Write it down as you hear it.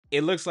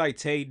It looks like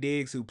Taye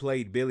Diggs, who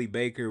played Billy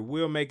Baker,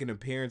 will make an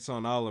appearance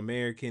on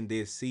All-American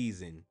this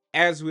season.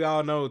 As we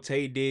all know,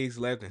 Taye Diggs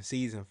left in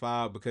season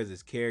 5 because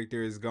his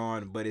character is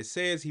gone, but it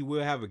says he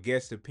will have a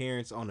guest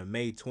appearance on the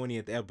May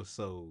 20th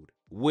episode,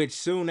 which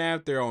soon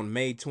after on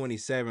May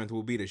 27th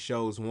will be the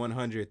show's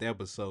 100th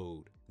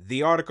episode.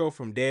 The article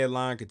from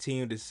Deadline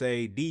continued to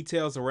say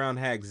details around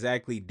how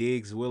exactly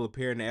Diggs will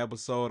appear in the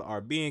episode are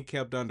being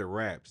kept under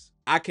wraps.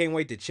 I can't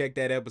wait to check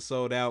that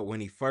episode out.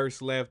 When he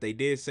first left, they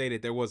did say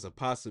that there was a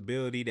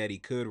possibility that he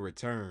could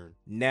return.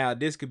 Now,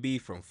 this could be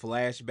from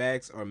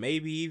flashbacks or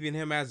maybe even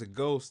him as a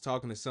ghost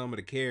talking to some of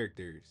the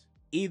characters.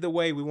 Either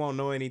way, we won't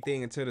know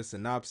anything until the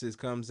synopsis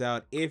comes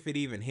out, if it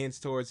even hints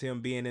towards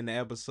him being in the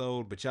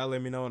episode, but y'all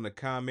let me know in the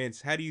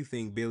comments, how do you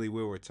think Billy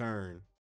will return?